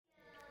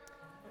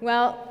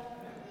Well,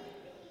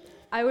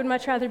 I would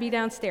much rather be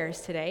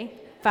downstairs today,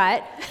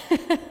 but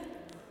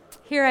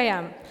here I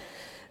am.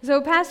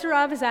 So Pastor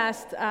Rob has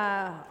asked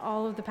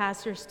all of the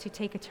pastors to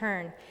take a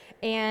turn,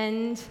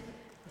 and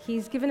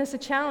he's given us a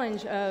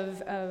challenge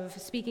of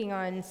speaking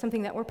on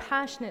something that we're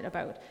passionate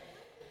about.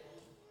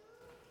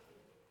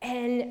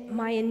 And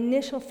my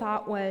initial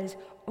thought was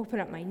open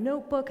up my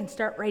notebook and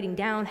start writing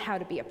down how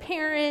to be a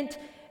parent,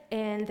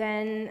 and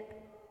then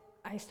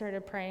I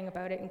started praying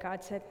about it, and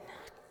God said,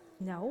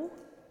 no,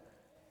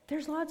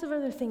 there's lots of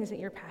other things that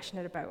you're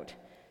passionate about.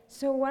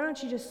 So why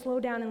don't you just slow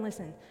down and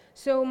listen?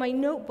 So my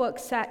notebook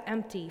sat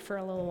empty for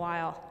a little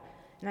while,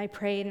 and I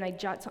prayed, and I'd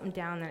jot something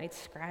down, and I'd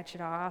scratch it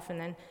off,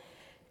 and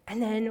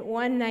then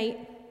one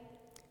night,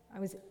 I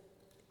was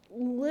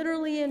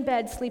literally in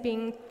bed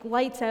sleeping,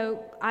 lights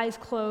out, eyes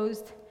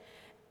closed,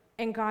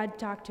 and God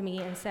talked to me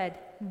and said,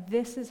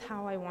 this is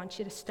how I want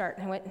you to start.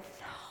 And I went,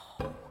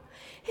 no,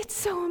 it's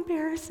so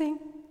embarrassing.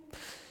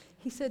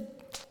 He said,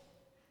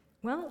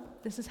 well,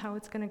 this is how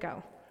it's going to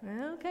go.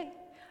 Okay,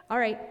 all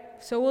right,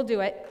 so we'll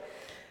do it.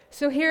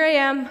 So here I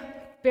am,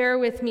 bear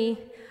with me.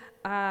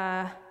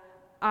 I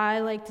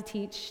like to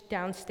teach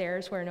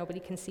downstairs where nobody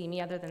can see me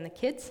other than the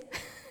kids.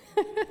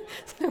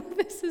 So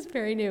this is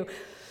very new.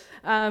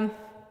 But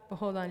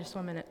hold on just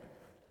 1 minute.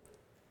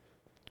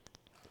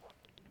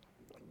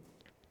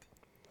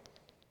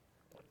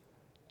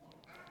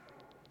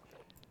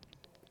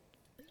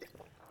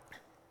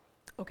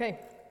 Okay,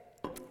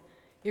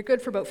 you're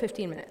good for about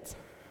 15 minutes.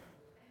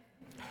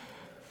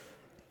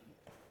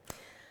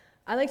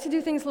 I like to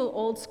do things a little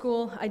old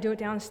school. I do it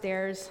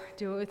downstairs,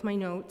 do it with my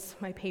notes,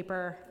 my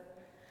paper.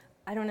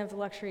 I don't have the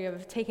luxury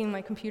of taking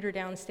my computer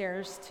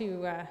downstairs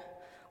to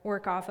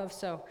work off of,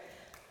 so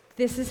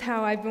this is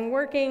how I've been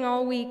working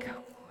all week,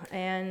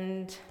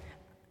 and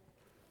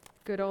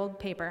good old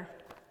paper.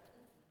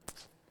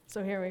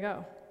 So here we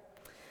go.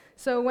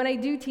 So when I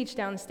do teach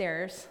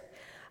downstairs,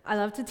 I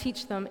love to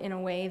teach them in a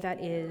way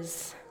that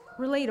is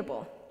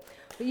relatable.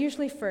 But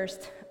usually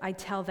first, I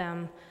tell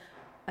them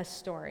a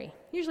story,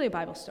 usually a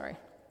Bible story.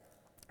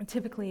 And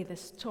typically this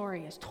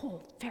story is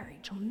told very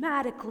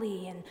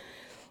dramatically and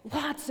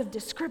lots of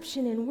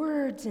description and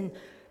words and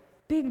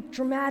big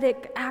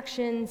dramatic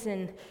actions,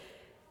 and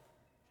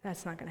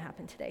that's not going to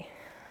happen today.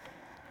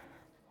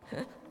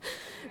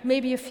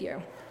 Maybe a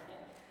few.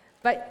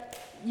 But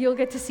you'll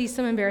get to see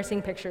some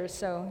embarrassing pictures,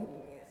 so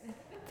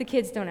the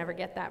kids don't ever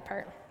get that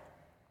part.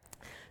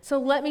 So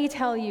let me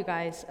tell you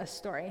guys a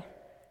story.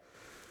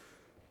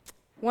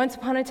 Once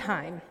upon a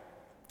time,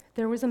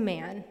 there was a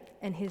man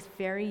and his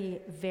very,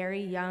 very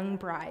young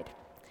bride.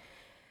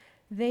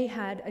 They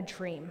had a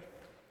dream.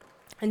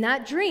 And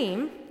that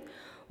dream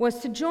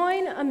was to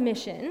join a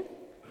mission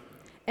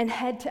and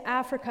head to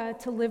Africa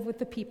to live with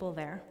the people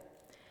there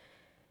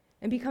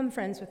and become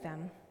friends with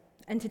them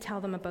and to tell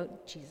them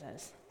about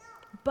Jesus.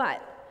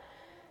 But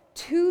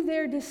to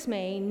their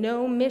dismay,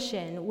 no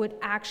mission would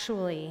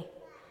actually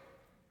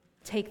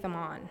take them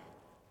on,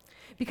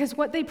 because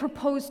what they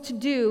proposed to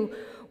do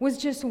was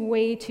just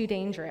way too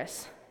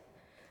dangerous.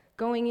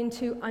 Going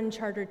into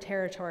uncharted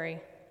territory,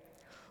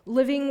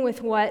 living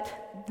with what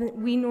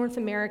we North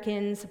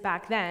Americans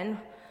back then,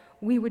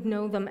 we would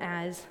know them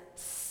as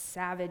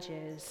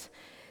savages.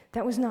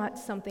 That was not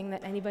something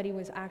that anybody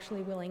was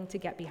actually willing to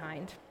get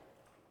behind.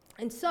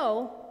 And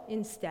so,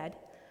 instead,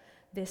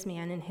 this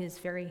man and his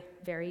very,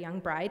 very young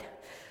bride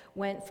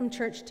went from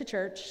church to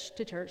church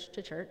to church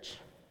to church,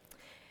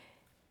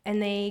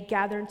 and they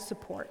gathered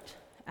support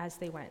as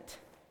they went.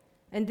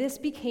 And this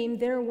became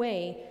their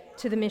way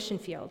to the mission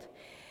field.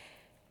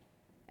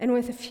 And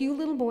with a few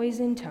little boys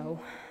in tow,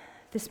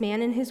 this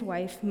man and his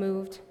wife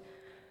moved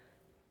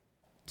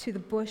to the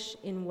bush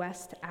in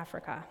West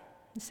Africa,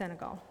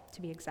 Senegal,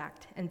 to be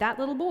exact. And that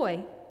little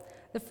boy,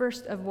 the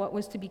first of what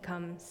was to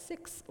become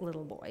 6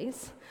 little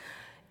boys,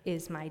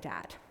 is my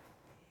dad.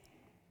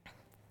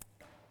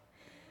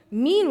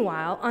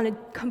 Meanwhile, on a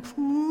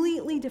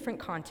completely different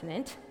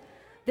continent,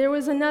 there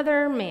was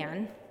another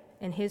man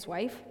and his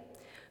wife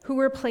who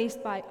were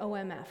placed by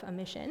OMF, a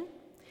mission,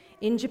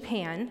 in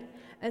Japan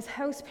as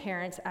house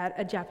parents at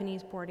a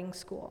Japanese boarding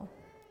school.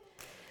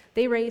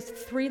 They raised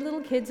 3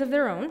 little kids of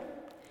their own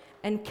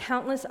and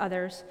countless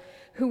others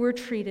who were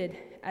treated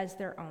as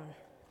their own.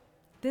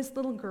 This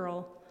little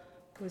girl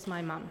was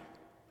my mom.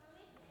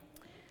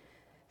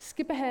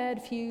 Skip ahead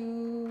a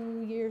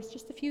few years,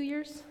 just a few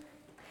years,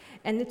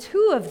 and the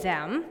 2 of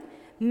them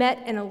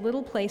met in a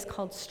little place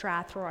called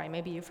Strathroy,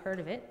 maybe you've heard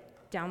of it,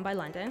 down by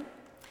London,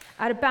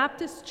 at a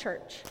Baptist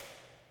church.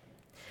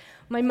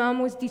 My mom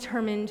was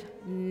determined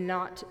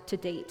not to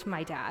date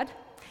my dad,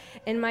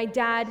 and my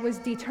dad was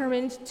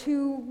determined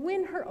to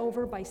win her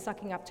over by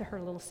sucking up to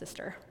her little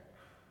sister.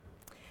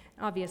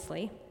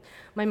 Obviously,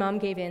 my mom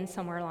gave in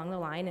somewhere along the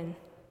line, and,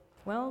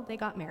 well, they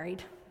got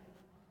married.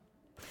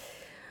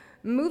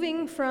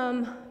 Moving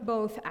from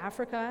both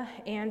Africa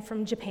and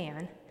from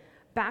Japan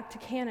back to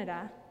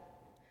Canada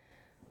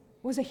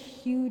was a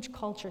huge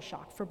culture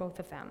shock for both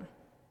of them.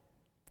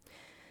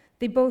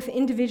 They both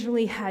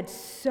individually had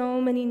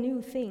so many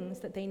new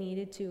things that they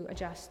needed to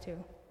adjust to.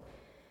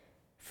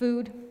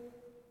 Food,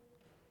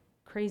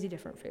 crazy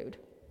different food.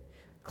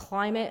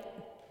 Climate,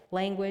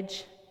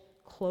 language,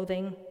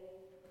 clothing,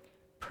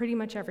 pretty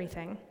much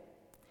everything.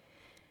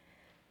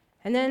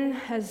 And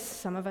then, as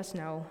some of us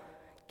know,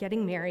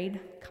 getting married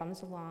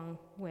comes along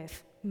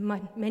with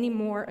many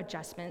more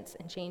adjustments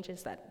and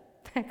changes that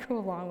go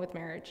along with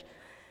marriage.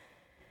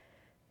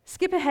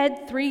 Skip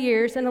ahead 3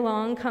 years, and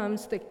along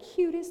comes the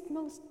cutest,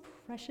 most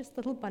precious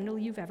little bundle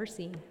you've ever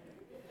seen.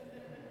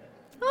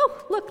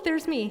 Oh, look,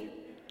 there's me.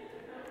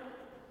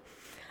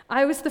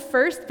 I was the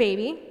first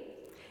baby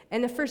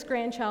and the first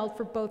grandchild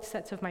for both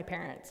sets of my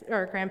parents,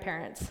 or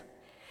grandparents.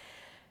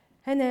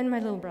 And then my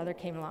little brother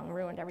came along and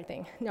ruined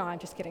everything. No, I'm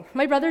just kidding.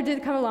 My brother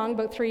did come along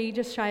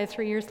just shy of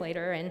 3 years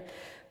later, and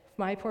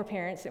my poor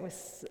parents, it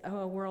was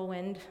a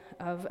whirlwind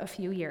of a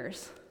few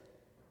years.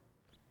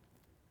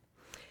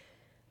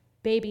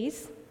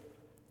 Babies.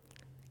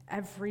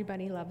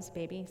 Everybody loves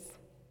babies.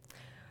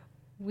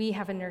 We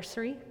have a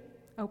nursery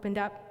opened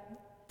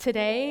up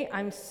today.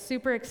 I'm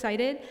super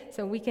excited,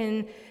 so we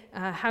can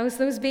house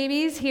those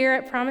babies here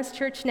at Promise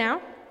Church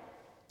now.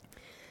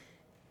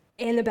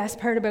 And the best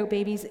part about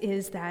babies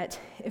is that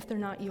if they're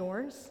not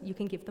yours, you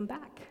can give them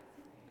back.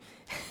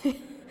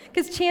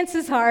 Because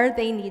chances are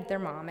they need their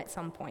mom at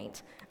some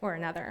point or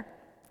another.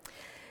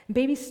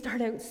 Babies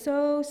start out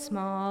so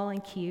small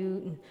and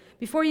cute, and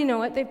before you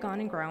know it, they've gone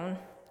and grown,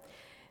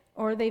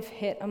 or they've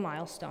hit a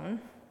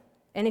milestone.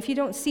 And if you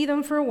don't see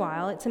them for a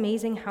while, it's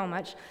amazing how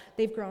much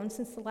they've grown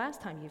since the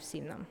last time you've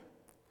seen them.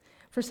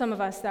 For some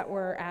of us that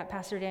were at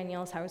Pastor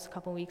Danielle's house a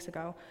couple weeks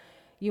ago,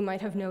 you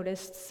might have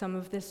noticed some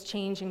of this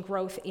change and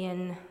growth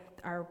in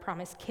our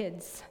Promise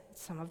kids.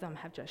 Some of them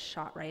have just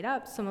shot right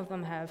up. Some of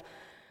them have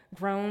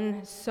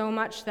grown so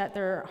much that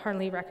they're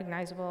hardly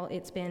recognizable.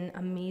 It's been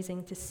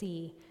amazing to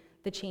see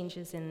the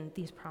changes in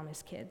these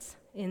Promise kids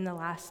in the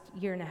last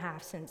year and a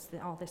half since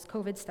all this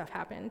COVID stuff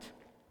happened.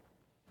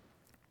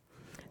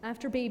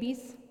 After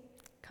babies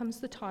comes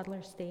the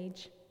toddler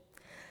stage.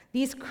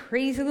 These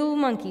crazy little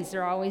monkeys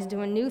are always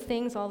doing new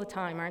things all the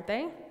time, aren't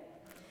they?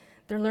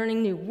 They're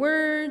learning new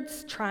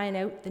words, trying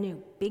out the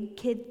new big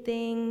kid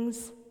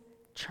things,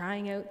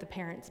 trying out the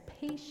parents'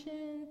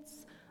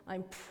 patience.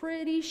 I'm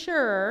pretty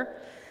sure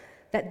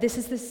that this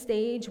is the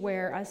stage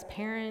where us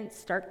parents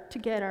start to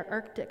get our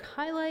Arctic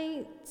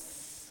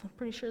highlights. I'm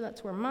pretty sure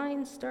that's where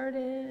mine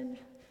started.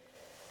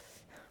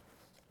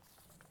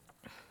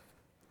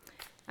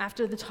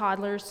 After the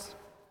toddlers,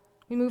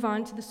 we move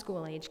on to the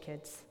school-age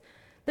kids.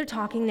 They're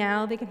talking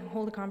now, they can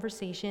hold a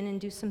conversation and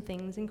do some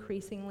things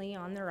increasingly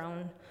on their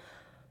own.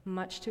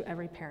 Much to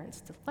every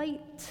parent's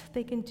delight,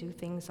 they can do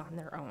things on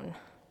their own.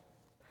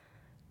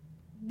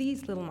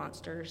 These little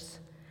monsters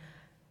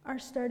are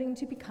starting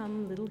to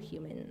become little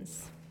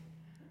humans.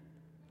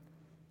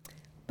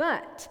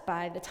 But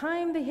by the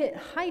time they hit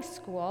high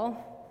school,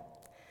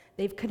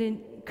 they've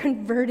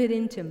converted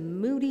into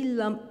moody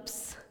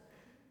lumps.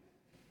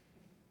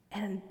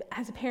 And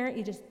as a parent,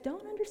 you just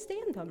don't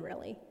understand them,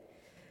 really.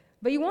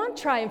 But you want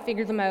to try and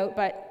figure them out,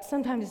 but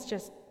sometimes it's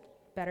just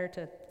better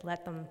to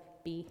let them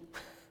be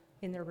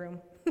in their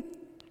room.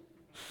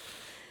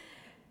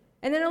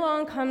 And then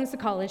along comes the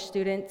college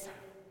students,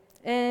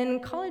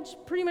 and college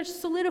pretty much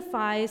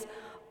solidifies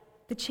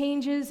the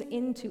changes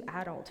into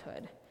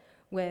adulthood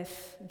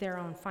with their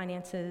own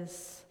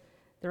finances,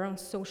 their own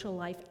social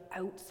life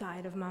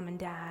outside of mom and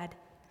dad,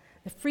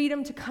 the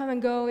freedom to come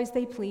and go as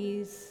they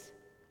please,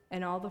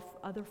 and all the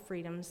other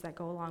freedoms that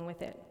go along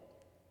with it.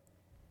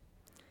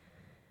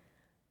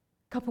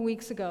 A couple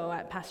weeks ago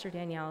at Pastor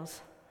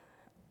Danielle's,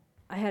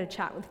 I had a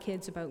chat with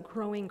kids about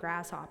growing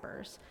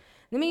grasshoppers.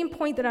 The main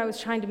point that I was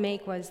trying to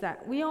make was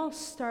that we all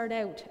start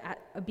out at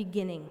a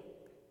beginning,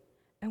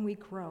 and we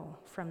grow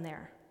from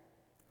there.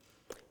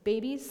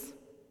 Babies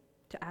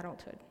to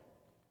adulthood.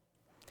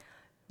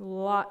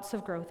 Lots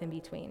of growth in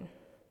between.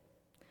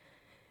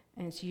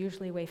 And it's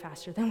usually way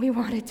faster than we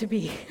want it to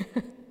be.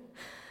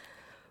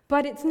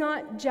 But it's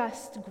not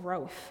just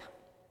growth.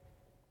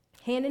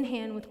 Hand in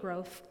hand with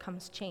growth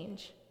comes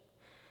change.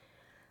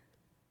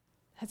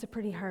 That's a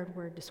pretty hard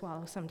word to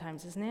swallow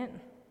sometimes, isn't it?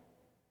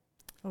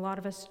 A lot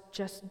of us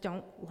just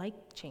don't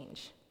like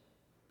change.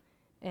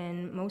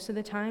 And most of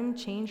the time,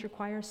 change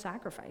requires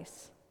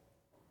sacrifice.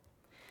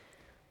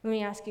 Let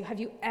me ask you, have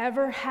you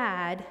ever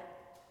had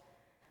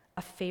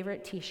a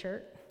favorite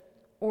t-shirt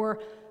or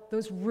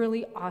those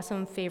really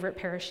awesome favorite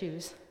pair of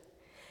shoes?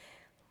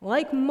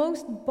 Like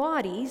most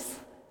bodies,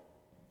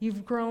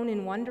 you've grown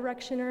in one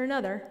direction or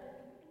another,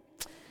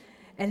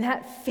 and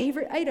that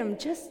favorite item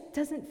just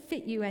doesn't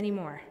fit you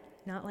anymore.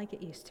 Not like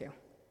it used to.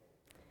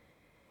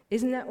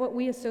 Isn't that what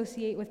we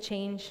associate with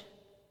change?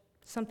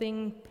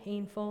 Something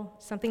painful,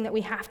 something that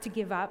we have to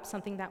give up,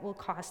 something that will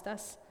cost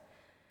us.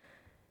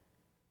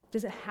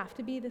 Does it have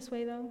to be this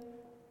way, though?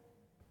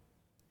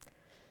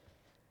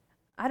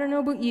 I don't know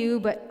about you,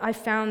 but I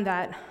found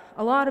that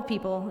a lot of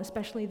people,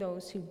 especially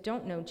those who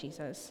don't know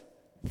Jesus,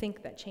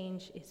 think that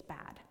change is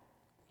bad.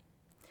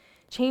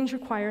 Change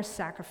requires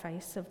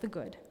sacrifice of the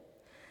good,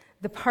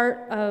 the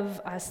part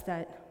of us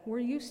that we're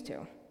used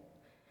to.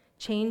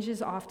 Change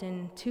is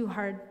often too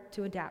hard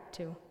to adapt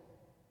to.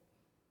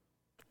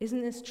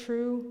 Isn't this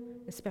true,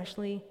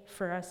 especially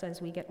for us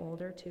as we get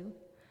older too?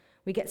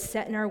 We get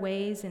set in our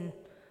ways and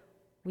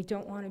we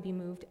don't want to be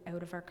moved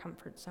out of our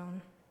comfort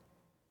zone.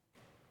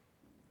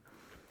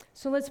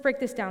 So let's break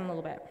this down a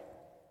little bit.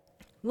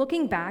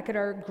 Looking back at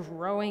our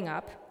growing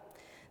up,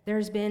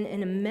 there's been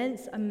an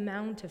immense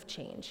amount of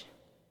change.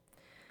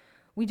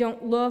 We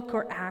don't look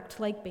or act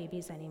like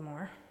babies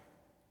anymore.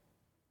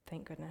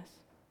 Thank goodness.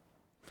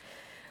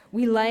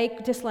 We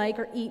like, dislike,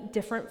 or eat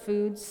different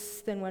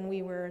foods than when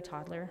we were a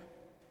toddler.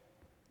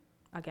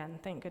 Again,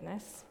 thank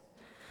goodness.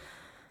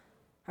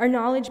 Our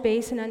knowledge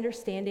base and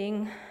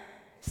understanding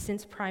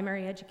since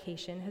primary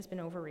education has been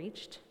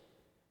overreached.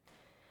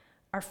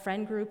 Our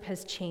friend group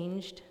has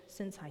changed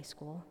since high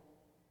school,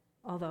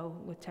 although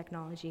with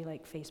technology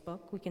like Facebook,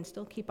 we can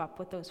still keep up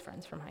with those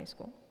friends from high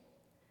school.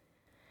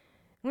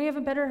 We have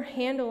a better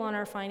handle on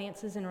our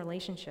finances and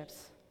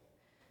relationships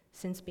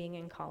since being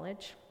in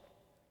college.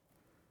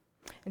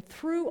 And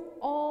through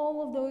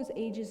all of those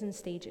ages and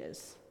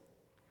stages,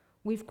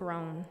 we've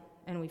grown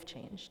and we've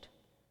changed.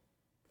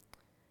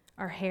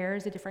 Our hair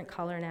is a different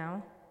color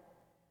now,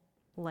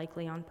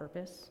 likely on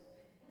purpose.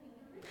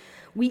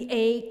 We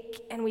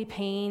ache and we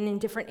pain in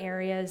different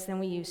areas than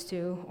we used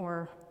to,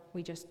 or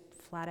we just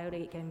flat out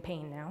ache and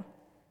pain now.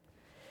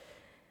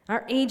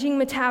 Our aging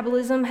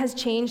metabolism has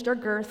changed our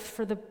girth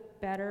for the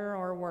better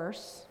or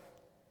worse.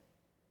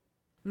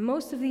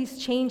 Most of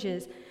these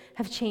changes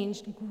have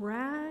changed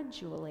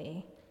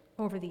gradually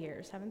over the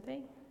years, haven't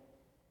they?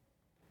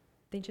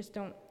 They just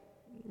don't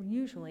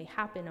usually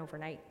happen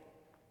overnight.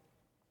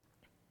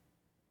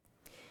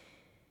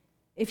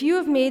 If you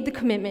have made the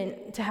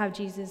commitment to have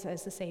Jesus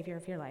as the Savior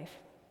of your life,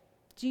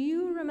 do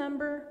you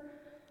remember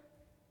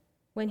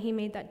when He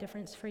made that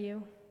difference for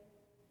you?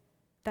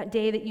 That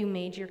day that you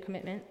made your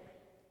commitment?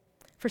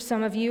 For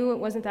some of you, it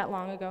wasn't that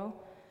long ago.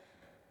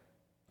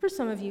 For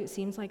some of you, it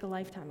seems like a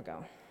lifetime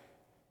ago.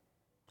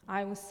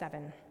 I was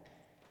 7.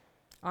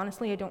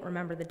 Honestly, I don't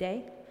remember the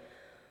day,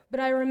 but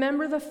I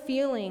remember the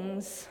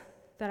feelings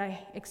that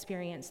I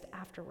experienced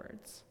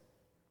afterwards.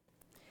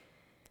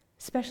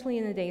 Especially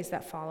in the days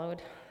that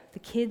followed. The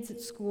kids at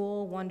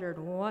school wondered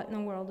what in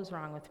the world was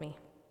wrong with me.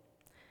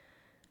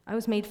 I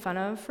was made fun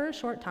of for a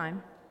short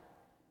time,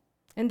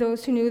 and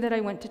those who knew that I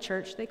went to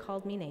church, they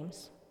called me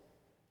names.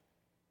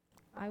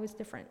 I was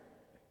different,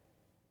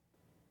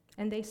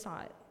 and they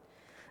saw it.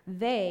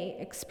 They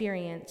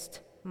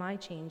experienced my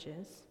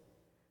changes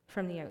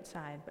from the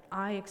outside, but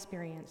I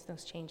experienced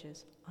those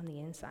changes on the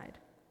inside.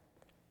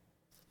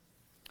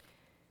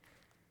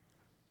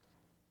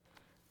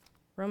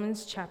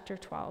 Romans chapter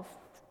 12.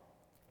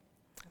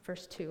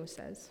 Verse 2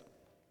 says,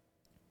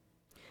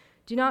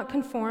 "Do not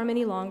conform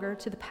any longer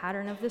to the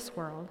pattern of this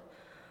world,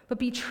 but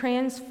be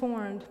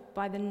transformed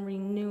by the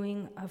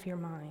renewing of your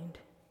mind."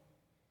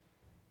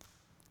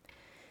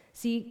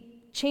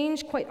 See,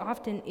 change quite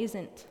often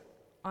isn't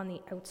on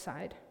the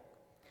outside.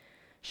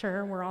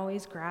 Sure, we're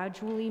always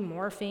gradually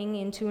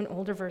morphing into an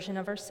older version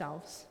of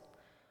ourselves.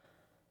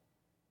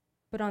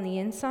 But on the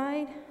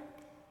inside,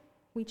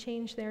 we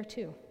change there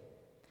too.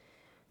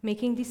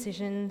 Making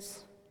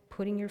decisions,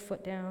 putting your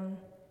foot down,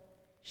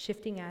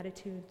 shifting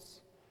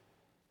attitudes.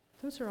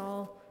 Those are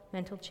all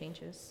mental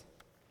changes.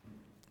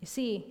 You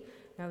see,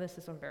 now this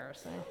is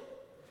embarrassing.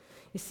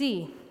 You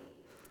see,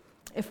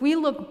 if we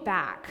look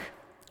back,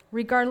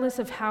 regardless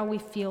of how we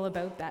feel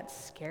about that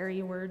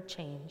scary word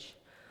change,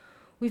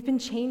 we've been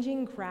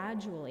changing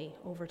gradually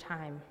over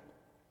time.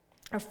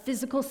 Our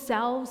physical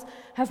selves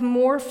have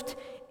morphed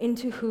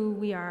into who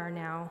we are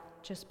now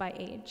just by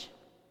age.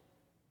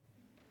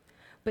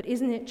 But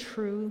isn't it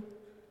true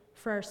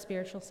for our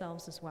spiritual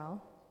selves as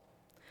well?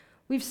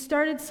 We've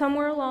started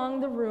somewhere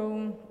along the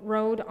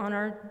road on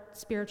our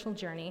spiritual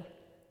journey.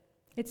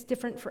 It's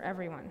different for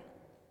everyone.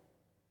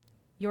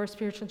 Your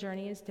spiritual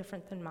journey is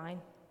different than mine.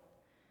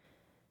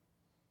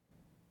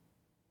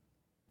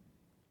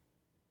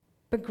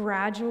 But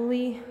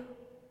gradually,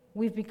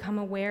 we've become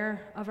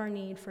aware of our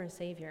need for a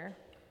Savior,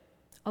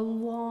 a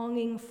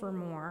longing for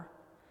more,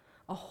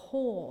 a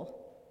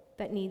hole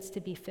that needs to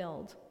be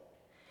filled.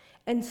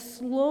 And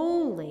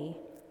slowly,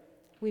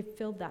 we've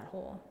filled that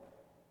hole.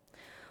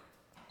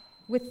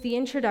 With the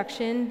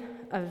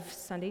introduction of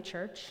Sunday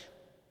church,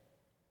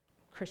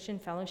 Christian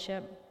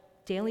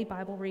fellowship, daily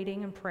Bible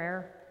reading and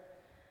prayer,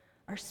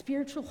 our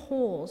spiritual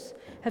holes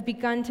have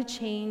begun to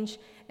change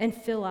and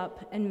fill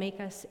up and make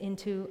us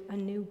into a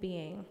new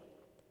being.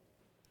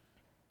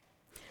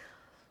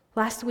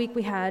 Last week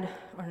we had,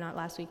 or not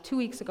last week, 2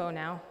 weeks ago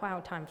now,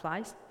 wow, time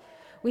flies,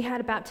 we had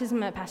a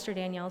baptism at Pastor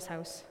Danielle's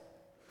house.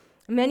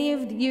 Many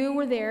of you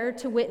were there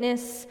to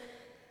witness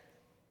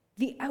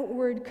the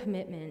outward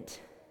commitment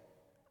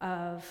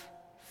of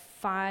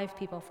 5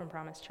 people from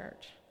Promise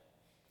Church.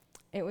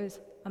 It was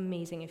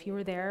amazing. If you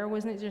were there,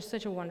 wasn't it just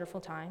such a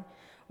wonderful time?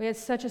 We had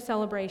such a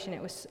celebration.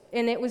 It was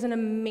an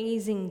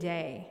amazing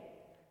day.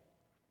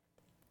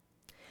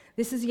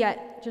 This is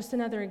yet just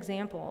another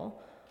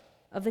example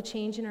of the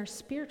change in our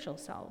spiritual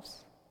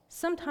selves.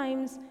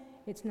 Sometimes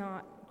it's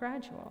not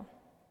gradual.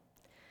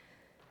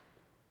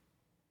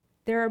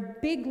 There are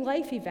big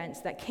life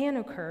events that can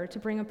occur to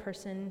bring a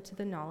person to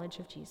the knowledge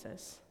of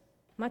Jesus,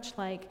 much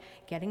like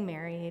getting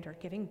married or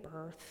giving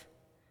birth,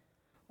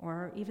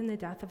 or even the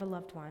death of a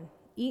loved one.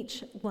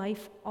 Each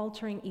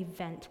life-altering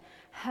event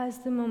has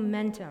the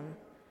momentum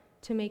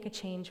to make a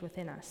change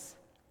within us.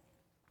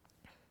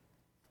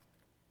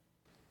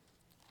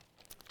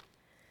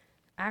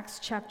 Acts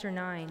chapter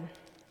 9,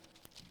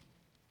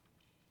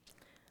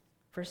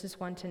 verses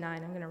 1 to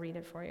 9. I'm going to read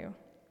it for you.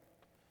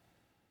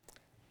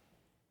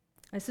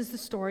 This is the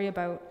story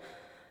about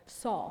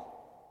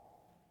Saul,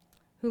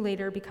 who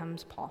later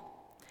becomes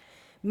Paul.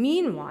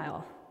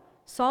 Meanwhile,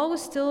 Saul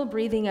was still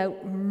breathing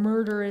out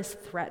murderous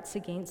threats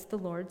against the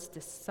Lord's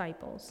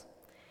disciples.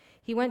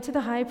 He went to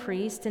the high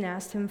priest and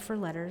asked him for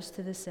letters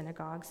to the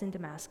synagogues in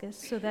Damascus,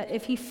 so that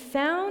if he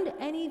found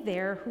any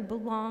there who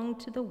belonged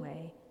to the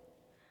way,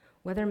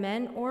 whether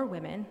men or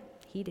women,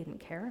 he didn't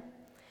care,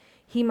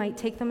 he might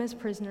take them as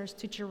prisoners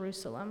to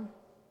Jerusalem.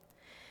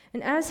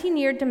 And as he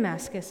neared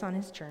Damascus on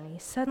his journey,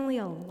 suddenly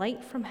a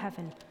light from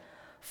heaven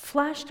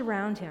flashed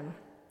around him.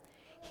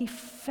 He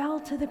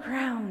fell to the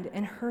ground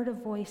and heard a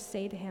voice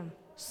say to him,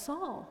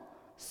 "Saul,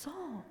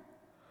 Saul,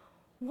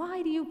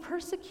 why do you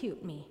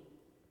persecute me?"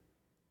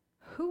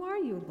 "Who are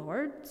you,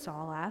 Lord?"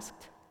 Saul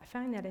asked. I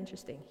find that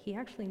interesting. He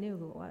actually knew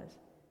who it was.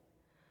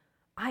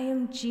 "I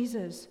am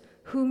Jesus,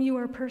 whom you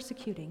are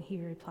persecuting,"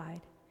 he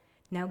replied.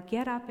 "Now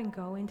get up and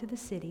go into the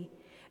city,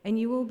 and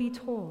you will be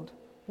told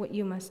what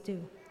you must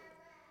do."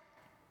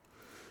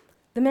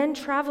 The men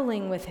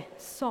traveling with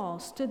Saul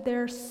stood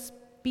there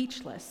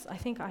speechless. I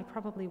think I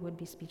probably would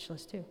be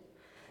speechless too.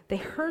 They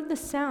heard the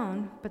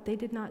sound, but they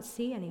did not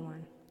see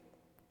anyone.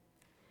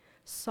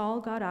 Saul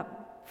got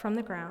up from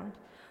the ground,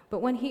 but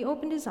when he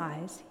opened his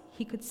eyes,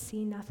 he could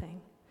see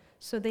nothing.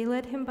 So they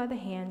led him by the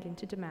hand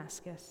into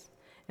Damascus,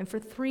 and for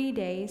 3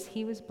 days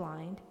he was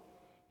blind.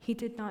 He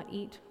did not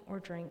eat or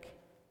drink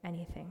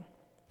anything.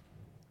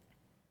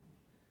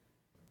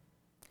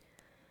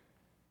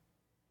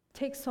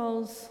 Take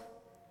Saul's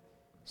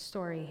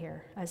story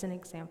here as an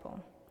example.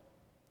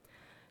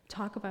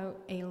 Talk about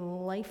a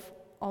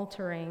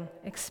life-altering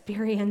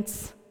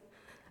experience.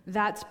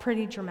 That's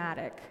pretty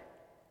dramatic.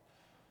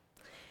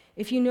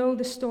 If you know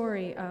the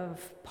story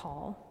of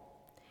Paul,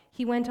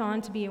 he went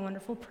on to be a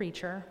wonderful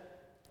preacher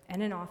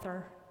and an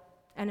author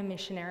and a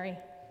missionary.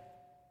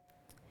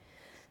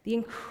 The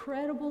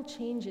incredible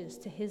changes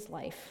to his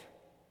life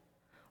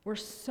were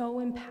so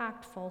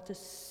impactful to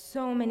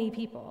so many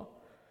people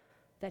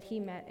that he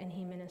met and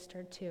he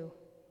ministered to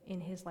in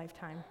his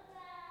lifetime.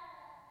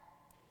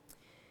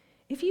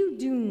 If you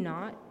do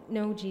not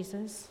know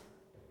Jesus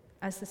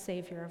as the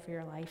Savior of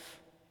your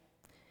life,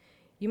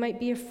 you might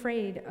be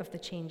afraid of the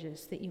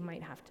changes that you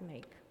might have to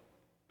make.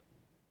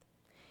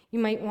 You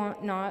might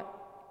not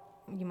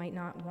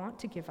want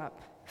to give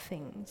up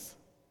things.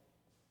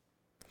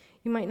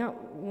 You might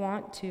not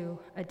want to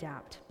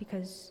adapt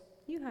because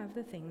you have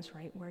the things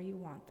right where you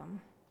want them.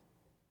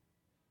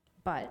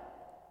 But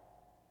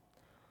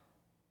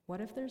what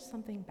if there's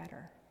something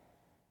better?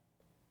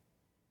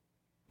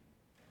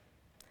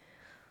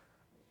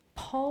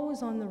 Paul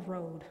was on the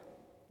road,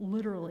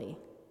 literally,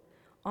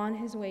 on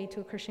his way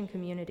to a Christian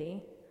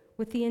community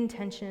with the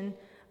intention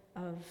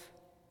of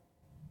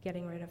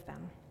getting rid of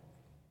them.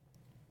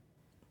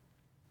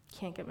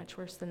 Can't get much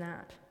worse than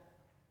that.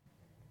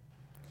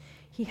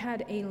 He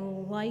had a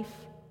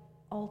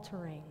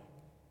life-altering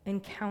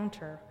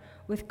encounter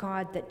with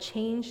God that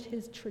changed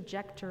his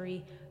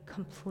trajectory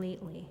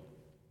completely.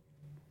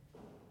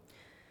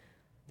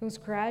 Those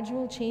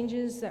gradual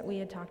changes that we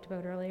had talked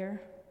about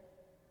earlier,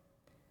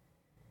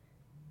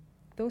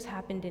 those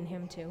happened in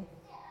him too.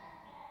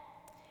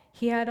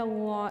 He had a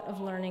lot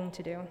of learning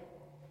to do.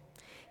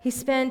 He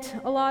spent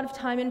a lot of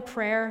time in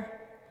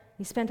prayer.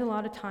 He spent a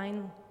lot of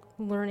time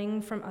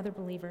learning from other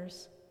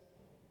believers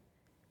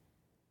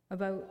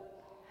about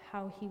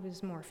how he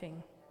was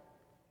morphing.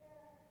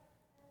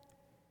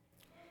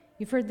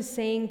 You've heard the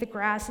saying, the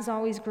grass is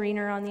always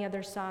greener on the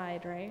other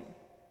side, right?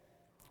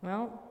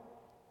 Well,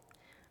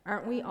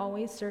 aren't we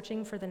always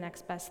searching for the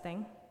next best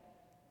thing?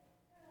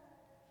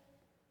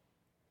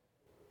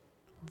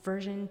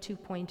 Version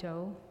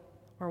 2.0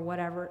 or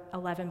whatever,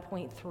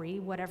 11.3,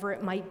 whatever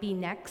it might be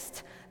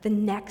next, the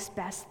next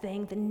best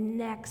thing, the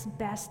next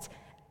best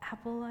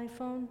Apple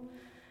iPhone,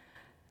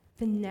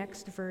 the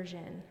next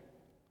version.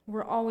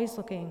 We're always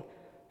looking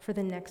for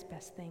the next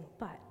best thing,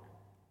 but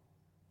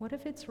what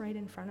if it's right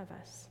in front of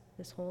us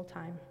this whole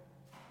time?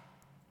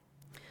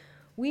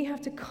 We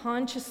have to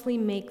consciously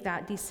make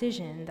that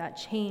decision, that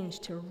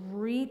change, to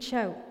reach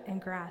out and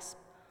grasp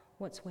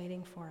what's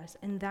waiting for us,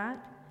 and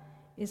that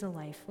is a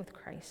life with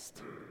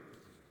Christ.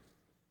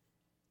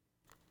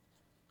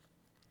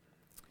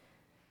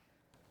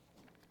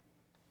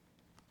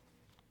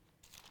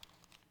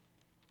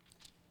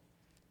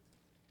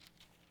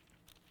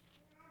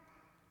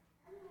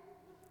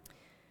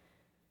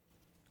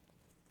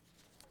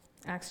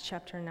 Acts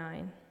chapter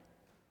 9,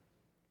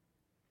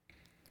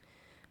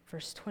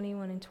 verse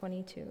 21 and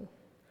 22.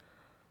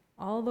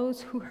 All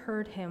those who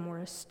heard him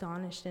were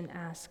astonished and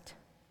asked,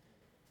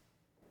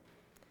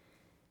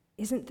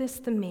 Isn't this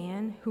the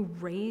man who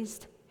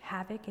raised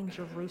havoc in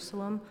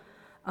Jerusalem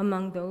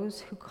among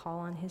those who call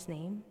on his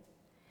name?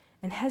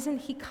 And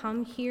hasn't he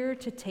come here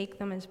to take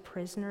them as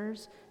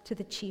prisoners to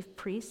the chief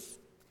priests?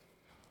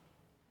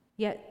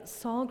 Yet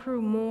Saul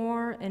grew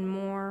more and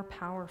more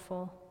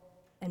powerful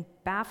and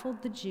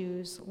baffled the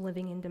Jews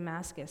living in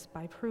Damascus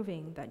by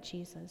proving that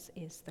Jesus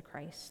is the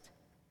Christ.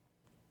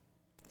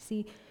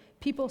 See,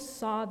 people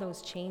saw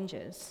those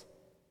changes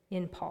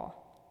in Paul.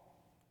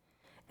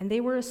 And they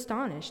were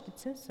astonished. It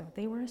says so.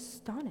 They were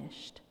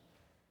astonished.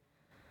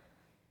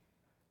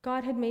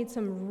 God had made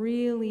some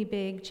really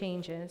big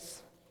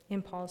changes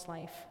in Paul's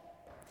life.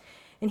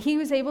 And he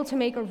was able to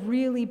make a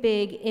really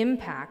big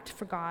impact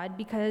for God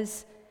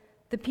because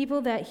the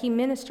people that he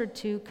ministered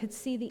to could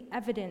see the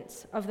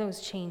evidence of those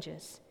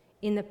changes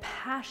in the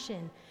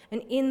passion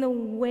and in the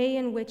way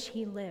in which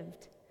he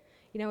lived.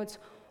 You know, it's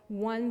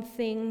one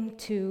thing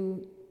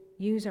to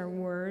use our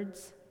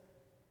words,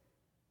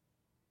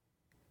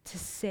 to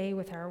say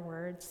with our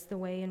words the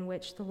way in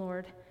which the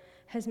Lord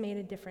has made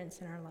a difference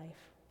in our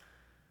life.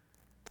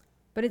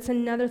 But it's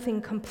another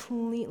thing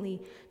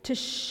completely to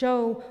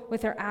show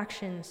with our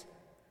actions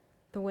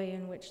the way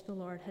in which the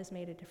Lord has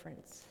made a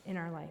difference in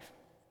our life.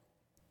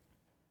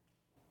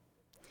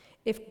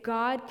 If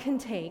God can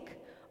take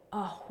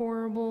a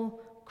horrible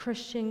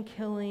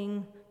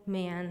Christian-killing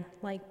man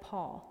like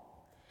Paul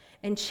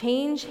and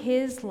change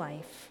his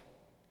life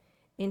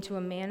into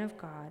a man of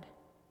God,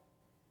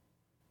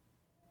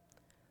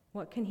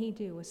 what can he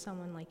do with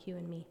someone like you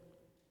and me?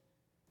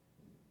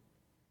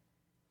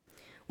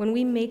 When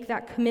we make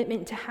that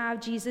commitment to have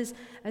Jesus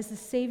as the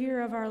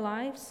Savior of our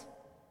lives,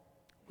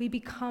 we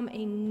become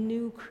a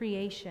new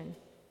creation.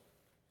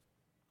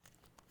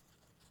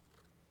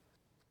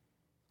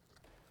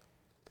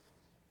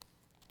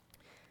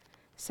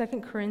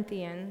 Second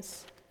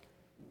Corinthians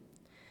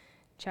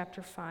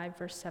chapter 5,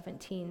 verse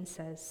 17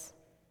 says,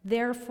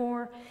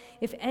 "Therefore,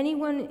 if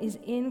anyone is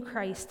in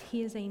Christ,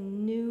 he is a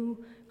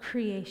new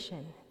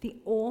creation. The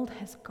old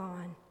has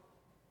gone,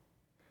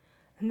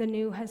 and the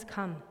new has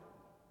come."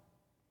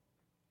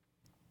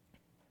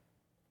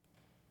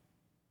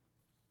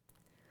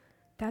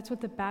 That's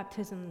what the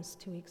baptisms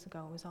 2 weeks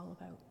ago was all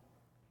about.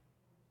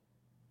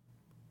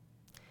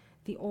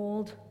 The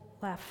old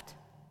left,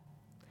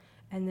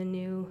 and the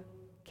new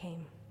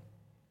came.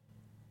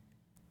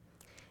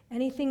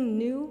 Anything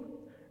new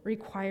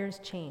requires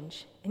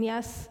change. And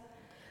yes,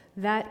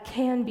 that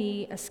can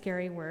be a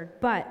scary word,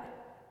 but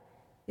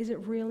is it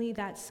really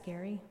that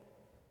scary?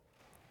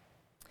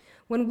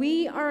 When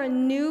we are a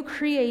new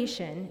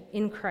creation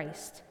in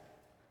Christ,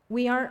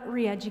 we aren't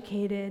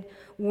re-educated,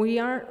 we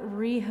aren't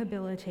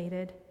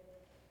rehabilitated,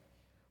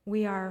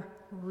 we are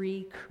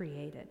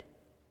recreated.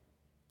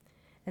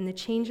 And the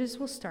changes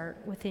will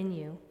start within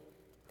you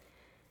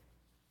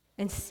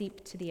and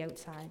seep to the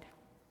outside.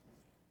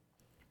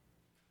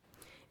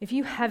 If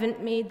you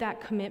haven't made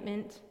that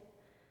commitment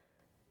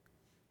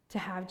to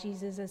have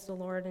Jesus as the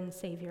Lord and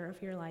Savior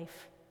of your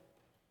life,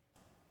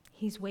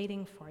 he's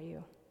waiting for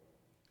you.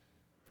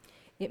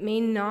 It may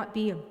not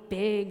be a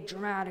big,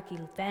 dramatic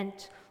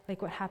event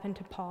like what happened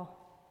to Paul.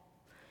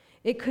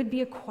 It could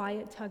be a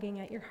quiet tugging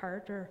at your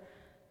heart, or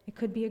it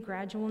could be a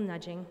gradual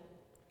nudging.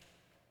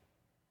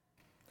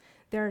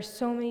 There are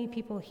so many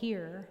people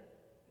here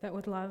that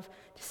would love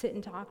to sit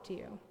and talk to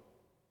you.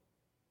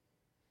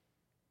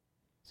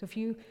 So if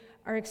you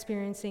are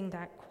experiencing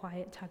that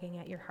quiet tugging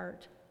at your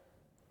heart,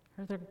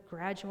 or the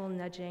gradual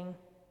nudging,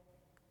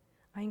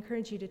 I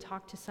encourage you to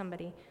talk to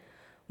somebody,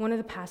 one of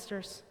the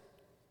pastors,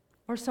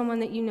 or someone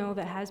that you know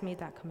that has made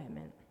that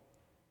commitment.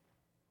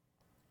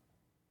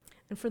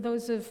 And for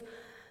those of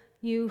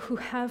you who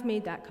have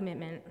made that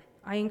commitment,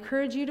 I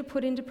encourage you to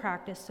put into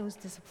practice those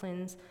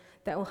disciplines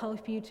that will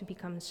help you to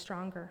become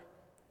stronger,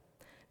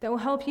 that will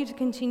help you to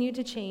continue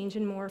to change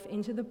and morph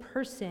into the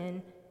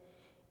person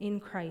in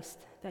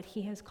Christ that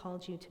he has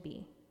called you to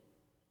be.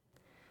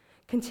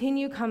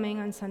 Continue coming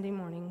on Sunday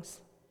mornings.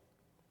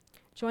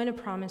 Join a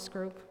promise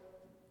group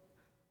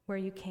where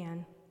you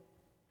can.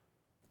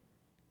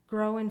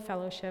 Grow in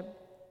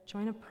fellowship.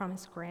 Join a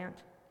promise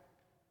grant.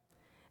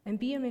 And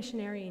be a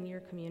missionary in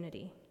your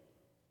community.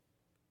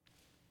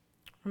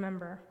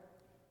 Remember,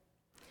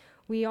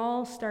 we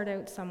all start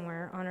out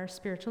somewhere on our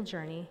spiritual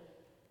journey,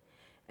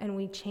 and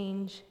we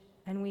change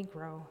and we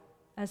grow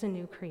as a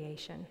new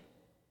creation.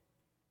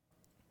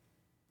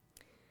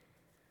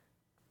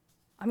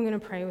 I'm going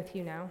to pray with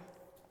you now.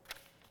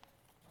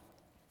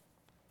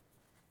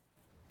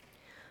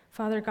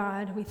 Father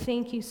God, we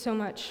thank you so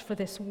much for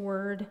this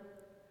word,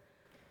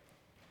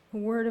 the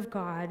word of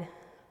God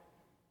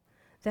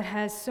that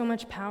has so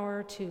much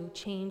power to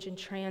change and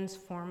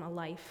transform a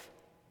life.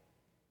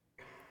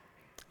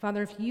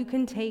 Father, if you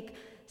can take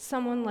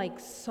someone like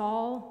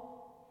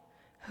Saul,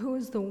 who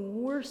is the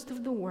worst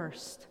of the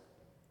worst,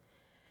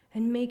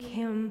 and make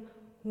him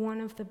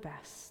one of the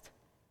best,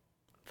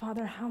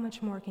 Father, how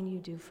much more can you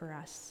do for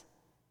us?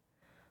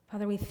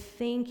 Father, we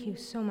thank you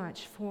so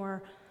much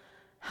for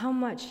how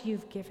much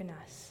you've given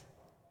us.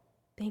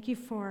 Thank you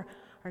for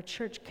our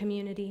church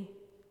community,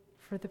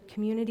 for the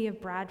community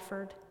of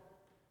Bradford.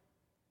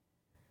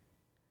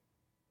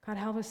 God,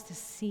 help us to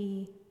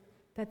see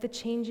that the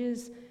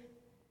changes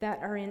that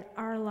are in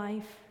our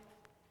life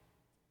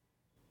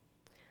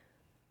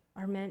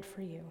are meant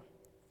for you.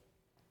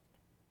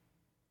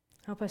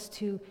 Help us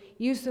to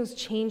use those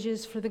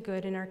changes for the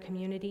good in our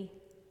community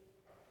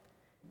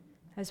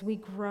as we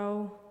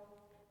grow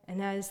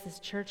and as this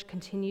church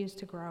continues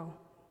to grow.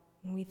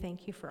 And we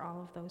thank you for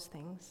all of those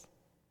things.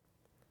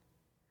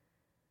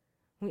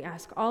 We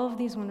ask all of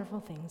these wonderful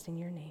things in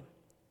your name.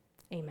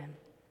 Amen.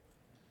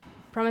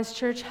 Promise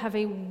Church, have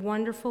a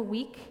wonderful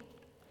week.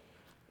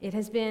 It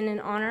has been an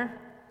honor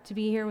to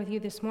be here with you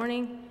this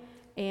morning,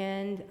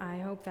 and I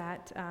hope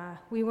that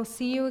we will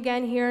see you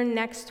again here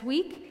next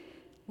week,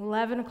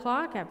 11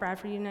 o'clock at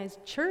Bradford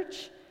United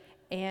Church,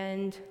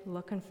 and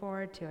looking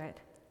forward to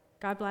it.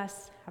 God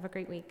bless. Have a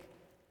great week.